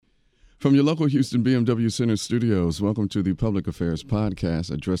From your local Houston BMW Center studios, welcome to the Public Affairs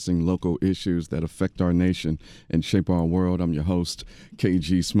Podcast, addressing local issues that affect our nation and shape our world. I'm your host,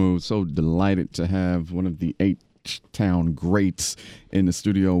 KG Smooth. So delighted to have one of the H-Town greats in the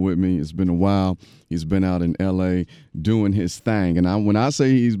studio with me. It's been a while. He's been out in L.A. doing his thing. And when I say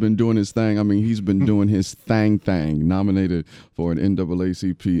he's been doing his thing, I mean he's been doing his thing. Nominated for an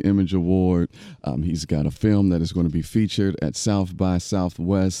NAACP Image Award. He's got a film that is going to be featured at South by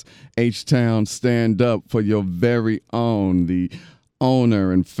Southwest. H-Town, stand up for your very own, the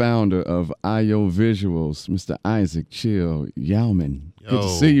owner and founder of IYO Visuals, Mr. Isaac Chill Yauman. Good to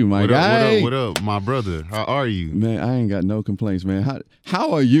see you, my guy. What up, my brother? How are you? Man, I ain't got no complaints, man.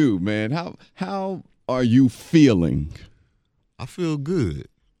 How are you, man? How are you feeling? I feel good.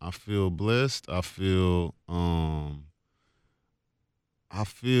 I feel blessed. I feel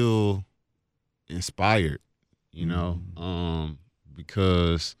inspired, you know,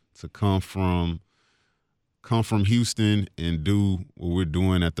 because to come from Houston and do what we're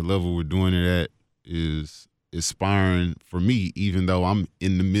doing at the level we're doing it at is inspiring for me, even though I'm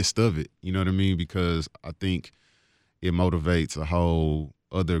in the midst of it. You know what I mean? Because I think it motivates a whole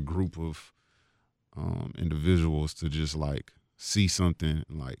other group of individuals to just like see something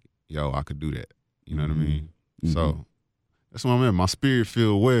and like, yo, I could do that. You know what I mean? Mm-hmm. So that's what I'm at. My spirit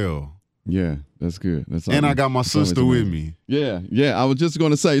feel well. Yeah, that's good. And I got my sister with me. Yeah. I was just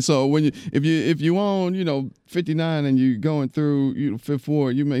going to say, so when if you own 59 and you're going through Fifth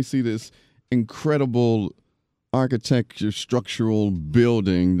Ward, you may see this incredible architecture structural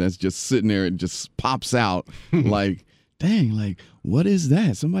building that's just sitting there. It just pops out like, dang, like, what is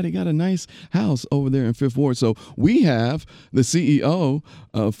that? Somebody got a nice house over there in Fifth Ward. So we have the CEO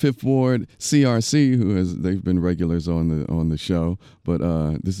of Fifth Ward, CRC, they've been regulars on the show, but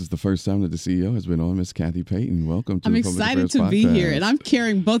this is the first time that the CEO has been on. Miss Kathy Payton, welcome to the Public Affairs Podcast. I'm excited to be here, and I'm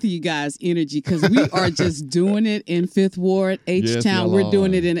carrying both of you guys' energy because we are just doing it in Fifth Ward, H-Town. Yes, we're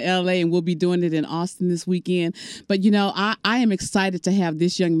doing it in L.A., and we'll be doing it in Austin this weekend. But, I am excited to have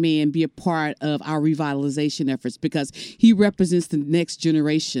this young man be a part of our revitalization efforts because he represents the next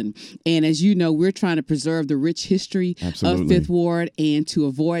generation. And as you know, we're trying to preserve the rich history of Fifth Ward and to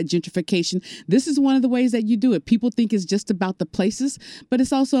avoid gentrification. This is one of the ways that you do it. People think it's just about the places, but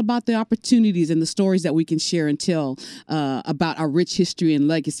it's also about the opportunities and the stories that we can share and tell about our rich history and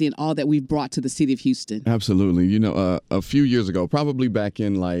legacy and all that we've brought to the city of Houston. Absolutely. A few years ago, probably back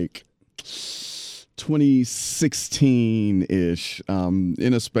in like 2016-ish,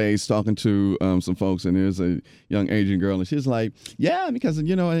 in a space talking to some folks, and there's a young Asian girl, and she's like, yeah, because,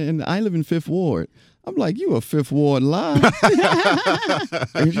 and I live in Fifth Ward. I'm like, you a Fifth Ward lie?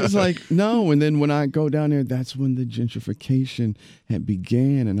 And she's like, no. And then when I go down there, that's when the gentrification had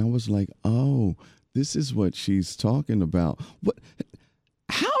began, and I was like, oh, this is what she's talking about.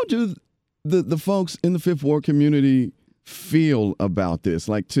 How do the folks in the Fifth Ward community feel about this?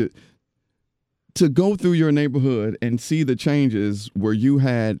 Like to go through your neighborhood and see the changes where you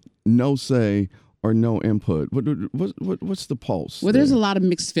had no say or no input. What's the pulse? Well, there's a lot of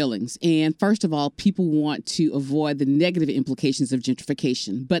mixed feelings. And first of all, people want to avoid the negative implications of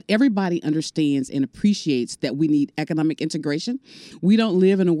gentrification. But everybody understands and appreciates that we need economic integration. We don't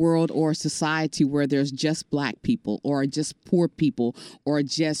live in a world or a society where there's just Black people or just poor people or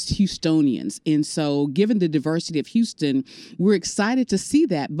just Houstonians. And so given the diversity of Houston, we're excited to see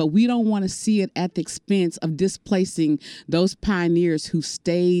that, but we don't want to see it at the expense of displacing those pioneers who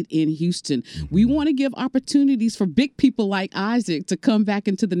stayed in Houston. We want to give opportunities for big people like Isaac to come back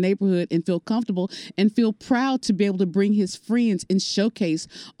into the neighborhood and feel comfortable and feel proud to be able to bring his friends and showcase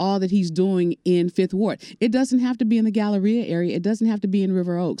all that he's doing in Fifth Ward. It doesn't have to be in the Galleria area. It doesn't have to be in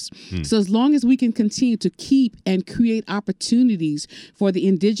River Oaks. So as long as we can continue to keep and create opportunities for the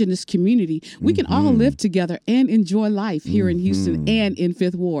indigenous community, we can all live together and enjoy life here in Houston and in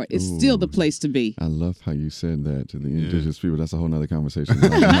Fifth Ward. It's still the place to be. I love how you said that to the indigenous people. That's a whole nother conversation.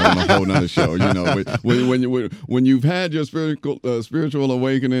 A whole nother show, when you've had your spiritual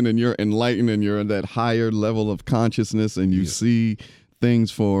awakening and you're enlightened and you're in that higher level of consciousness and you see things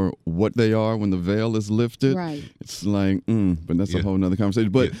for what they are when the veil is lifted, right? It's like, but that's a whole nother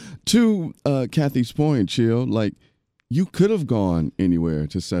conversation. But to Kathy's point, Chill, like, you could have gone anywhere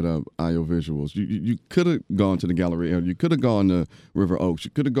to set up IYO Visuals. You could have gone to the Galleria. You could have gone to River Oaks.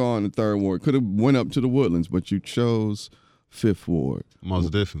 You could have gone to Third Ward. Could have went up to the Woodlands, but you chose Fifth Ward.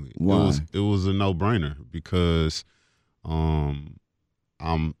 Most definitely. Why? It was a no-brainer because I'm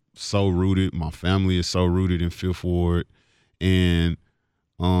so rooted. My family is so rooted in Fifth Ward. And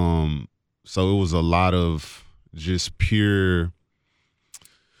so it was a lot of just pure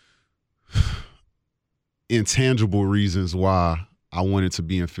intangible reasons why I wanted to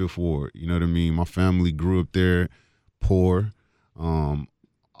be in Fifth Ward. You know what I mean? My family grew up there, poor.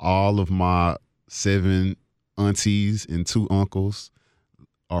 All of my 7 aunties and 2 uncles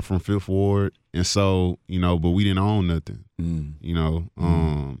are from Fifth Ward. And so, but we didn't own nothing, and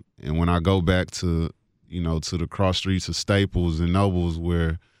when I go back to, to the cross streets of Staples and Nobles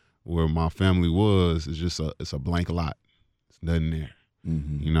where my family was, it's a blank lot. It's nothing there,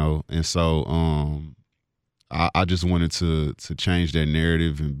 and so, I just wanted to change that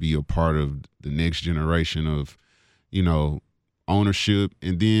narrative and be a part of the next generation of, ownership.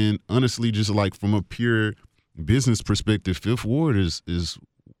 And then honestly, just like from a pure business perspective, Fifth Ward is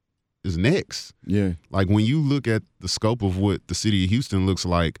next. Yeah. Like when you look at the scope of what the city of Houston looks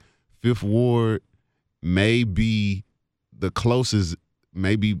like, Fifth Ward may be the closest,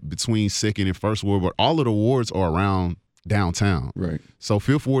 maybe between Second and First Ward, but all of the wards are around downtown. Right. So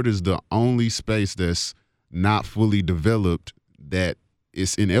Fifth Ward is the only space that's not fully developed that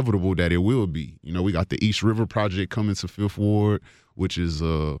it's inevitable that it will be. We got the East River project coming to Fifth Ward, which is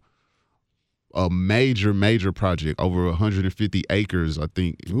a major project, over 150 acres, I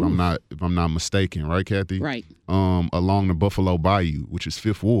think, if I'm not mistaken, right, Kathy? Right. Along the Buffalo Bayou, which is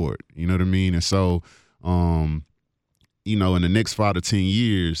Fifth Ward. You know what I mean? And so, in the next 5 to 10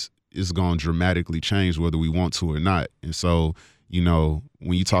 years, it's going to dramatically change whether we want to or not. And so, when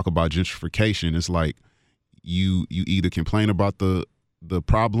you talk about gentrification, it's like you either complain about the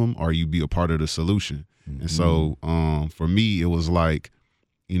problem or you be a part of the solution. Mm-hmm. And so, for me, it was like,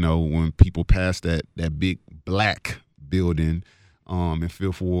 when people pass that big black building in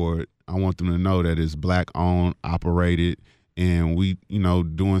Fifth Ward, I want them to know that it's black owned, operated, and we,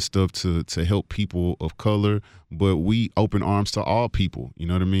 doing stuff to help people of color, but we open arms to all people. You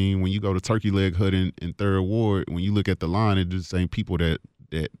know what I mean? When you go to Turkey Leg Hut in Third Ward, when you look at the line, it's the same people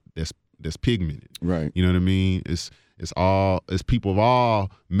that's pigmented. Right. You know what I mean? It's people of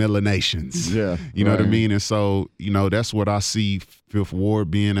all melanations. Yeah. You know what I mean? And so, that's what I see Fifth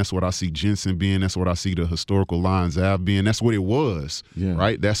Ward being. That's what I see Jensen being. That's what I see the historical Lines Ave being. That's what it was. Yeah.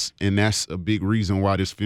 Right? That's a big reason why this